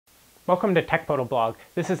Welcome to Tech Photo Blog.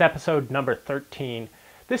 This is episode number 13.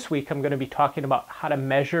 This week I'm going to be talking about how to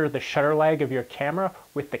measure the shutter lag of your camera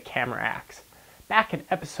with the camera axe. Back in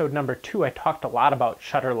episode number 2 I talked a lot about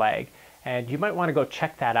shutter lag, and you might want to go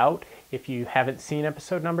check that out if you haven't seen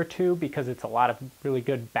episode number 2 because it's a lot of really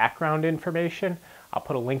good background information. I'll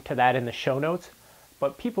put a link to that in the show notes.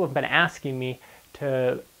 But people have been asking me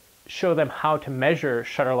to show them how to measure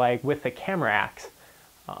shutter lag with the camera axe.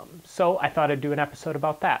 So I thought I'd do an episode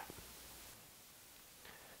about that.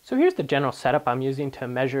 So here's the general setup I'm using to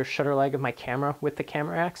measure shutter lag of my camera with the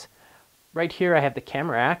camera axe. Right here I have the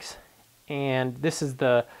camera axe, and this is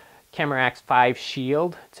the Camera Axe 5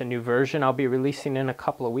 Shield. It's a new version I'll be releasing in a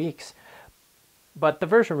couple of weeks. But the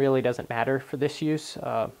version really doesn't matter for this use.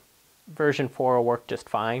 Version 4 will work just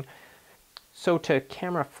fine. So to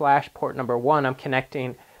camera flash port number 1, I'm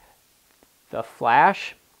connecting the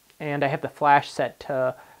flash, and I have the flash set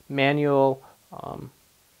to manual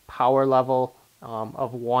power level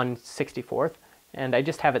of 1/64th, and I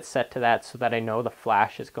just have it set to that so that I know the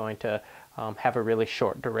flash is going to have a really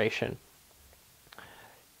short duration.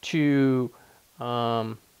 To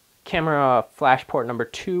camera flash port number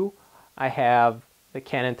 2, I have the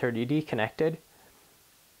Canon 30D connected,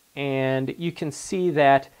 and you can see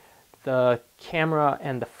that the camera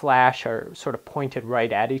and the flash are sort of pointed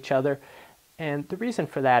right at each other, and the reason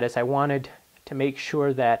for that is I wanted to make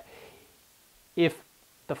sure that if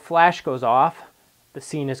the flash goes off, the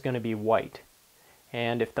scene is going to be white.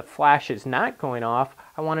 And if the flash is not going off,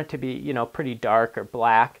 I want it to be, pretty dark or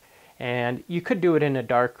black. And you could do it in a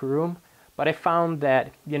dark room, but I found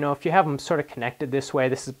that, if you have them sort of connected this way,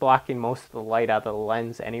 this is blocking most of the light out of the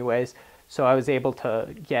lens anyways. So I was able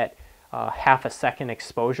to get half a second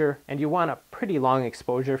exposure, and you want a pretty long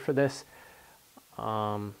exposure for this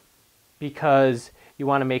because you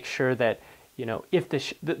want to make sure that, if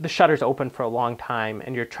the shutter's open for a long time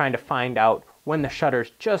and you're trying to find out when the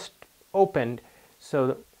shutter's just opened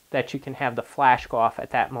so that you can have the flash go off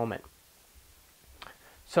at that moment.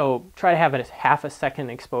 So try to have it as half a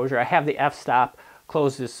second exposure. I have the f-stop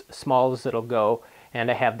closed as small as it'll go,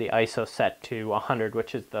 and I have the ISO set to 100,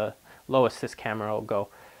 which is the lowest this camera will go.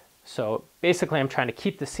 So basically I'm trying to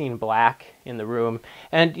keep the scene black in the room.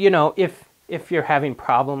 And if you're having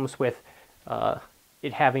problems with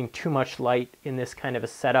it having too much light in this kind of a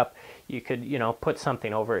setup, you could put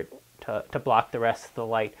something over it to block the rest of the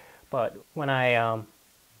light. But when I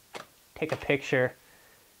take a picture,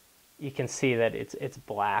 you can see that it's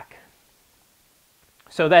black.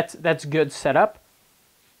 So that's good setup.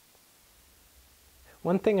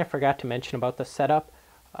 One thing I forgot to mention about the setup,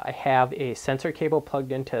 I have a sensor cable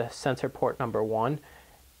plugged into sensor port number 1.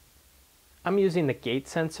 I'm using the gate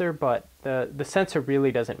sensor, but the sensor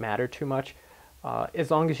really doesn't matter too much. As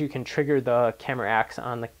long as you can trigger the camera axe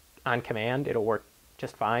on command, it'll work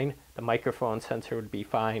just fine. The microphone sensor would be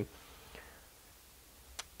fine.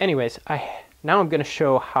 Anyways, now I'm going to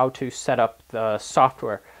show how to set up the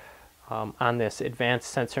software on this advanced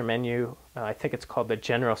sensor menu. I think it's called the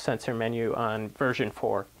general sensor menu on version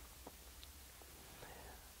 4.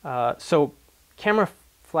 So camera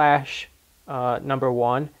flash number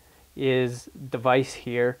 1 is device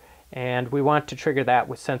here, and we want to trigger that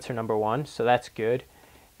with sensor number 1, so that's good.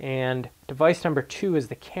 And device number 2 is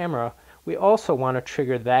the camera. We also want to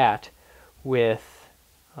trigger that with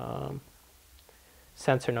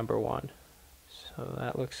sensor number 1. So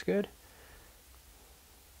that looks good.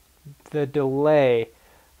 The delay,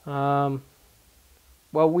 well,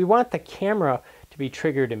 we want the camera to be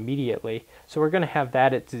triggered immediately, so we're going to have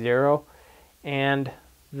that at 0. And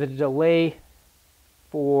the delay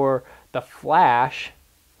for the flash,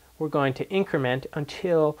 we're going to increment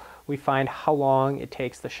until we find how long it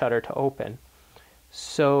takes the shutter to open.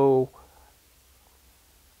 So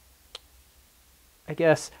I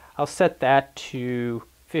guess I'll set that to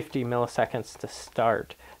 50 milliseconds to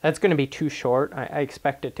start. That's going to be too short. I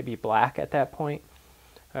expect it to be black at that point.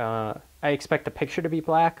 I expect the picture to be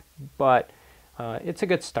black, but it's a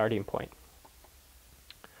good starting point.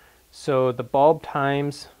 So the bulb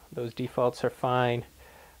times, those defaults are fine.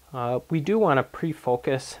 We do want to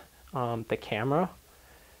pre-focus the camera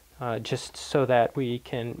just so that we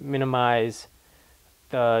can minimize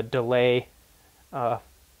the delay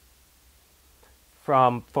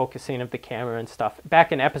from focusing of the camera and stuff.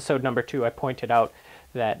 Back in episode number 2 I pointed out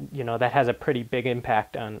that that has a pretty big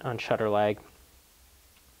impact on shutter lag.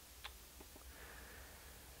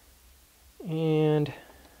 And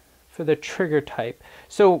for the trigger type,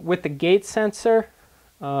 so with the gate sensor,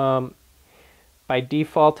 by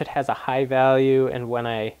default it has a high value, and when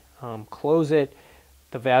I close it,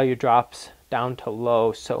 the value drops down to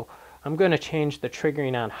low. So I'm going to change the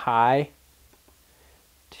triggering on high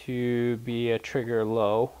to be a trigger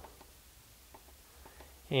low,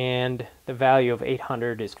 and the value of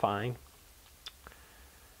 800 is fine.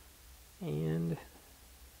 And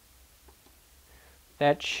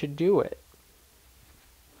that should do it.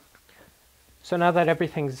 So now that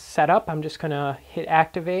everything's set up, I'm just going to hit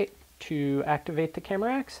activate to activate the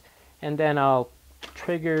camera X, and then I'll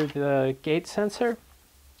trigger the gate sensor.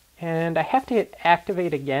 And I have to hit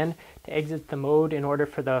activate again to exit the mode in order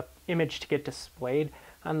for the image to get displayed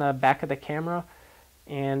on the back of the camera.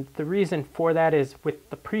 And the reason for that is with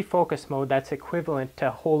the pre-focus mode, that's equivalent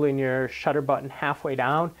to holding your shutter button halfway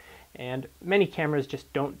down, and many cameras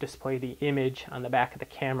just don't display the image on the back of the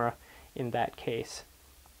camera in that case.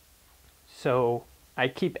 So I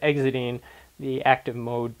keep exiting the active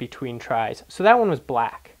mode between tries. So that one was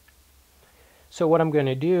black. So what I'm going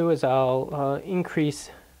to do is I'll increase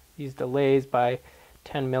these delays by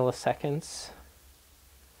 10 milliseconds.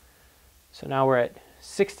 So now we're at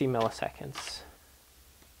 60 milliseconds.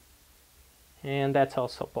 And that's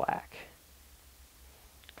also black.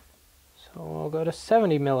 So I'll go to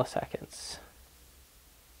 70 milliseconds.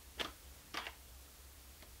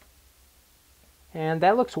 And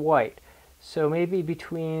that looks white. So maybe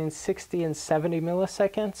between 60 and 70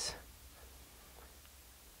 milliseconds.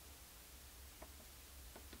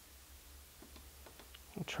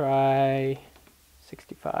 I'll try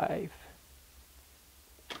 65.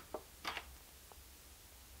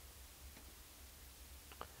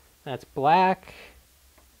 That's black.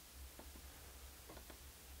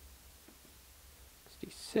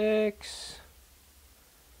 66.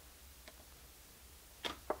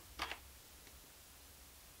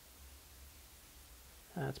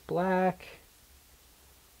 That's black.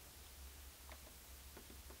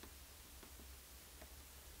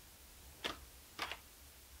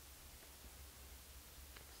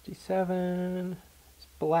 67. It's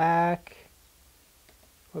black.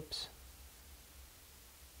 Whoops.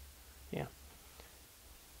 Yeah.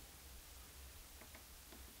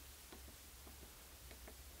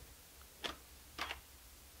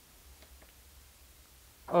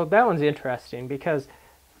 Oh, that one's interesting because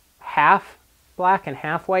half black and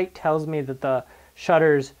half white tells me that the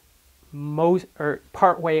shutter's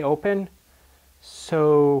part way open.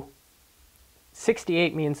 So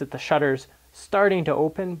 68 means that the shutter's starting to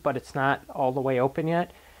open, but it's not all the way open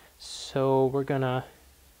yet. So we're gonna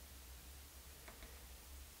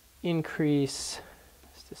increase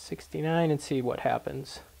this to 69 and see what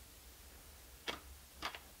happens.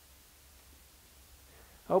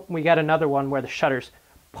 Oh, we got another one where the shutter's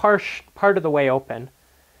part of the way open.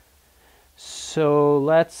 So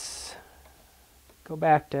let's go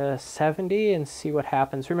back to 70 and see what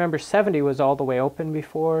happens. Remember, 70 was all the way open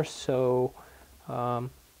before, so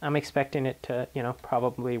I'm expecting it to,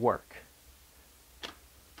 probably work.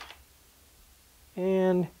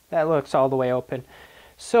 And that looks all the way open.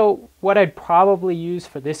 So what I'd probably use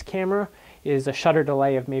for this camera is a shutter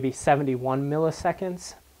delay of maybe 71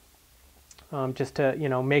 milliseconds, just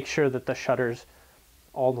to, make sure that the shutter's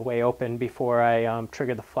all the way open before I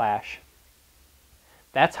trigger the flash.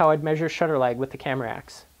 That's how I'd measure shutter lag with the camera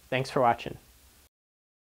X. Thanks for watching.